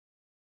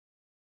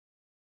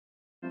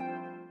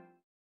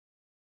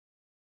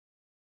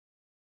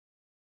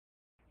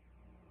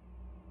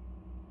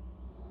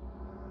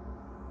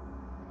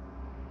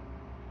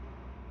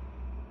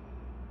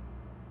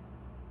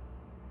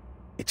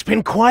It's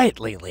been quiet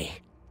lately.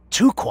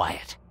 Too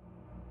quiet.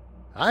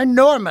 I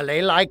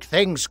normally like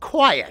things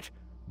quiet,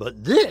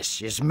 but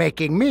this is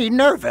making me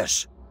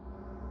nervous.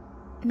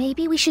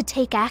 Maybe we should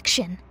take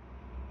action.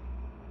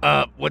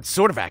 What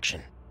sort of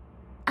action?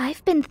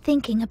 I've been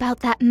thinking about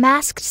that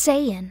masked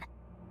Saiyan.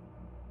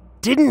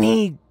 Didn't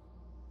he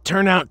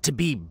turn out to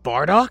be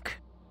Bardock?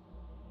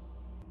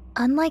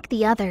 Unlike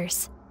the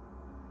others,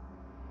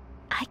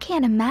 I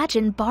can't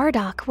imagine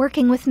Bardock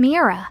working with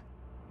Mira.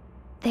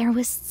 There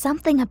was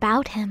something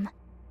about him.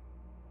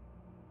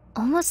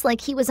 Almost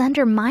like he was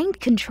under mind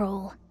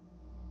control.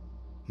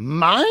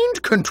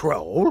 Mind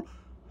control?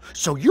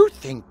 So you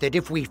think that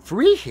if we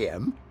free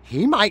him,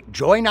 he might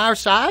join our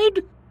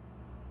side?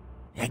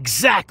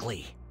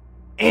 Exactly.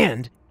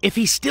 And if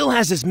he still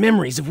has his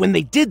memories of when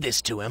they did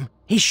this to him,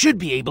 he should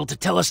be able to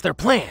tell us their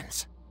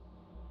plans.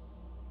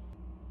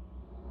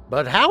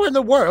 But how in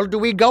the world do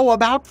we go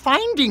about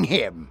finding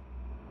him?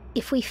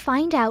 If we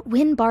find out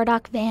when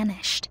Bardock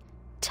vanished,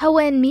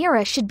 Toa and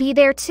Mira should be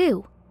there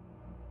too.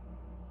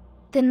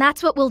 Then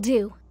that's what we'll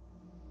do.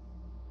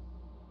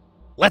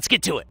 Let's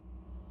get to it.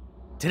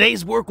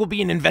 Today's work will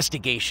be an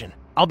investigation.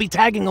 I'll be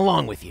tagging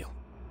along with you.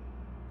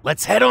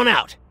 Let's head on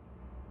out.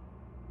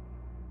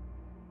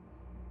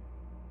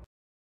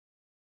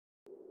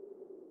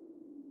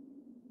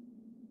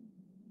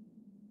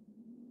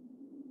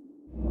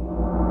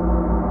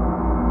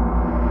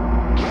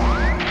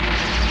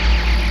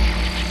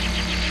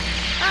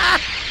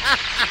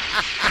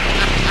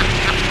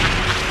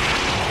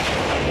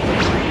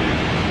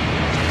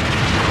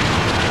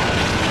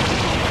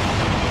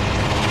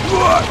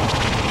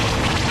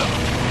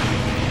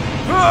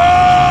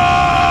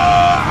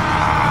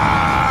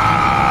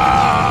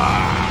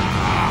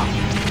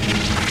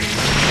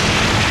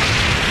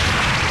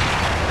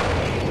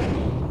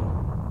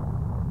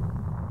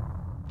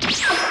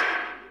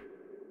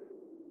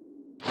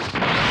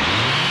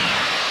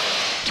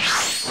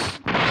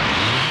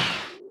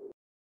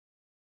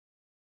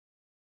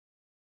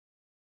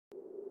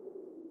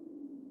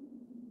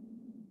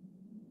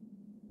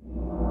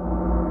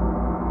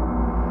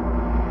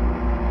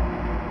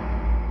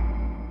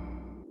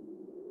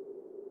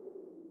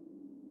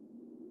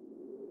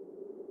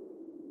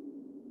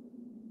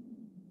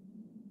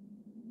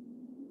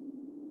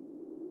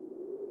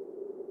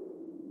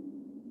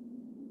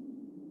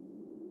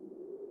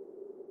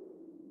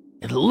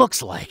 It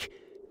looks like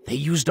they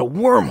used a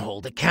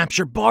wormhole to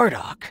capture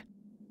Bardock.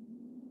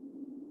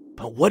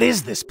 But what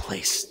is this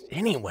place,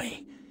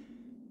 anyway?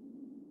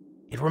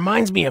 It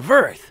reminds me of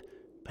Earth,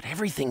 but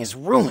everything is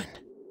ruined.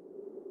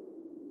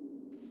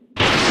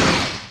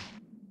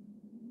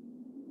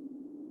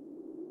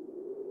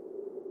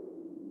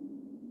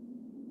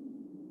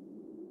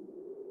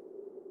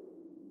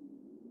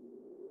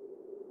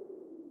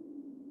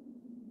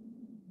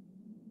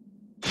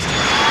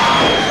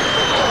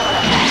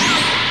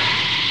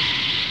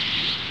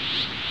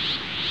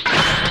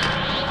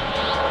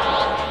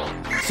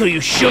 So you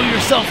show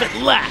yourself at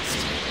last,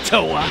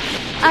 Toa.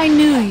 I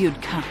knew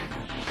you'd come.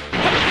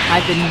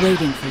 I've been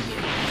waiting for you.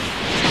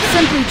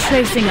 Simply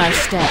tracing our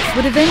steps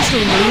would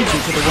eventually lead you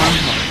to the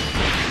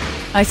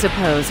wormhole. I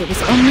suppose it was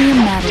only a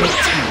matter of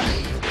time.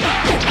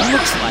 It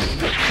looks like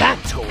that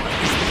Toa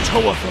is the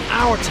Toa from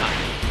our time.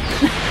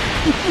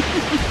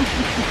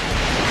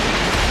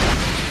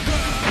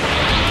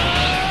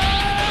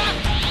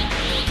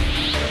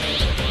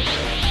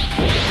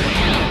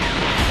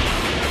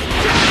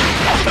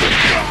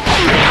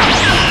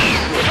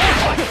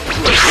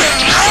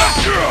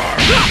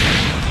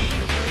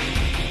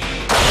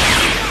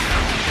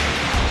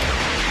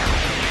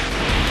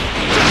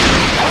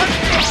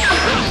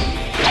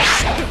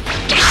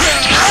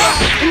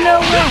 No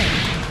way!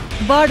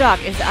 Bardock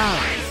is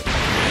ours.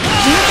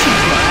 Don't you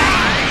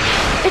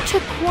care? It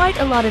took quite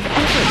a lot of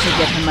effort to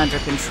get him under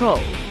control.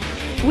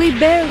 We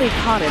barely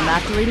caught him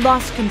after he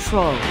lost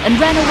control and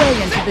ran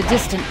away into the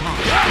distant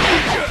past.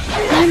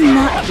 I'm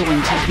not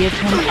going to give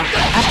him up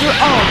after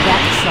all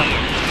that trouble.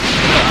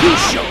 You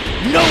show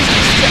no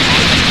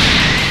respect!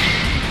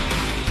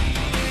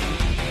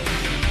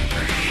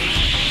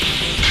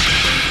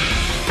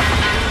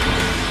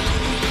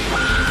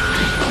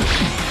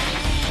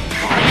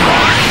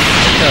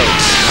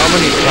 How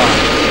many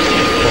times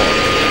before?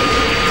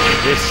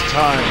 This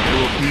time there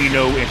will be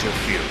no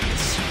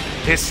interference.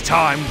 This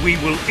time we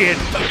will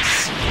end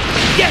this.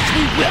 Yes,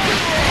 we will!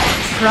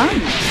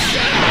 Trunks.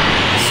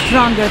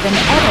 Stronger than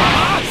ever,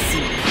 I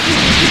see.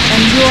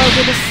 And you're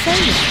with a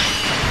Saiyan.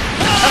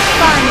 A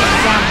fine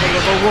example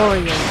of a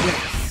warrior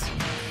race.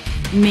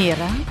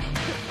 Mira,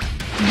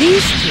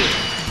 these two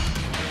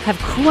have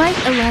quite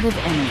a lot of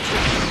energy.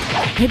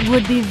 It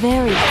would be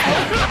very good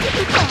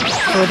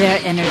for their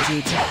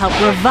energy to help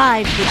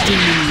revive the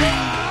demon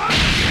realm.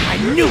 I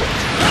knew it!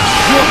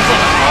 Your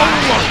plan all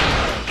along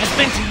has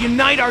been to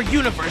unite our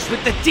universe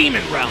with the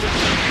demon realm.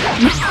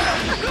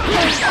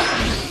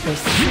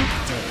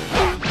 Perceptive.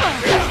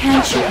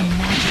 Can't you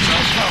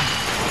imagine?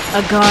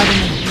 A garden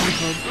of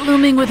evil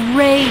blooming with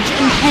rage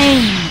and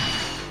pain.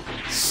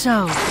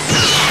 So...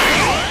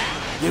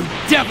 You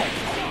devil!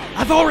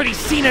 I've already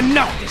seen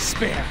enough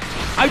despair.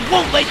 I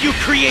won't let you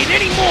create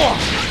any more!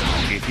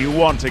 If you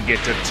want to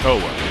get to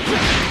Toa,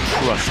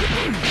 trust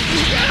me,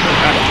 you'll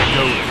have to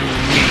go through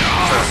me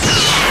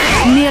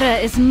first. Mira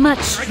is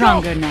much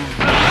stronger now,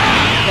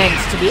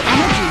 thanks to the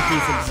energy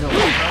he's absorbed.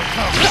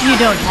 You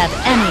don't have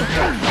any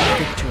hope of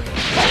victory.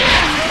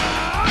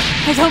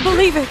 I don't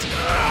believe it!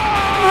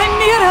 My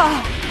Mira!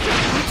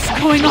 What's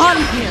going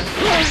on here?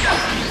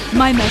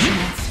 My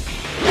measurements,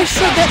 they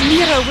showed that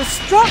Mira was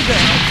stronger.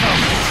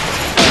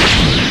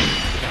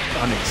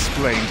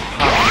 Unexplained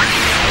power.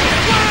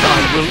 I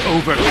will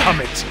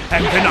overcome it,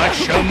 and then I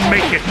shall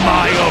make it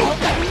my own.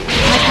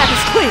 My path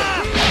is clear.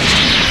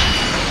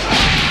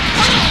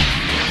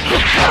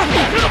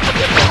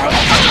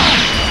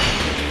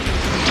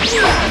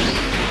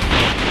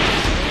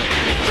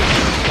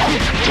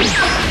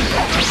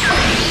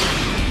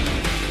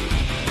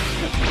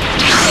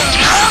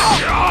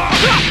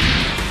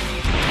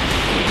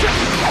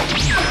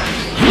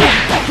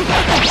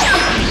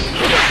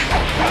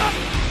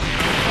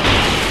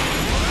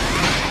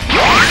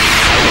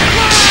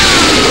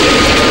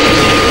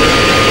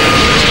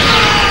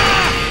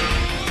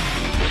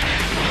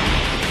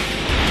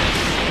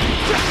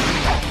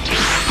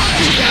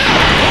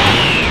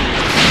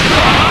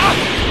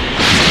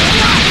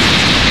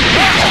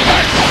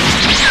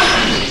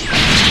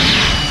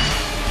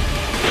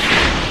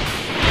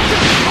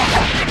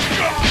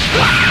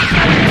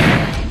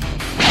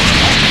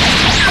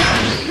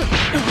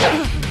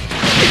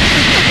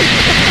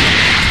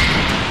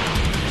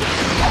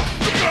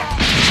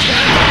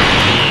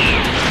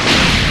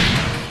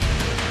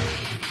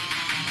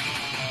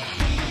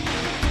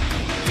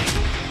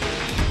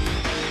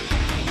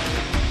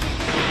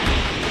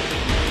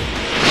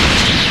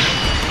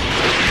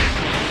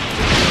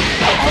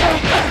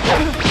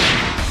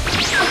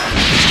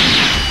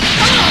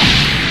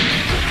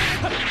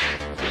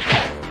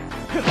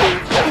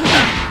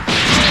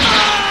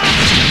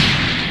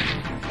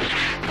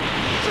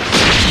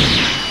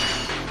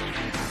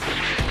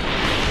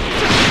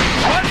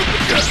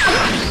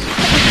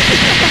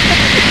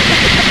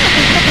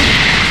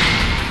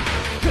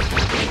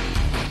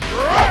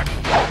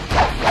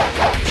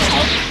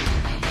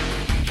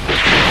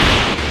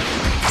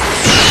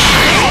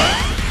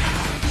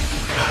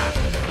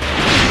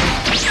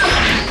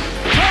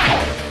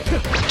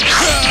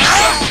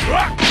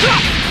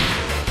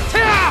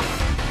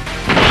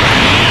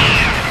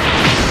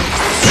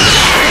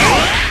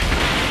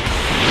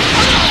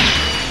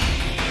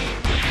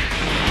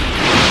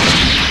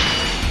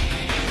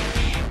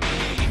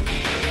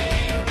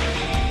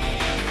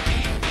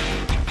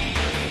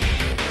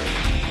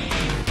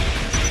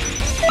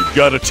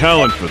 Got a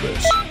talent for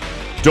this.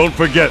 Don't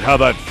forget how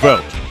that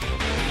felt.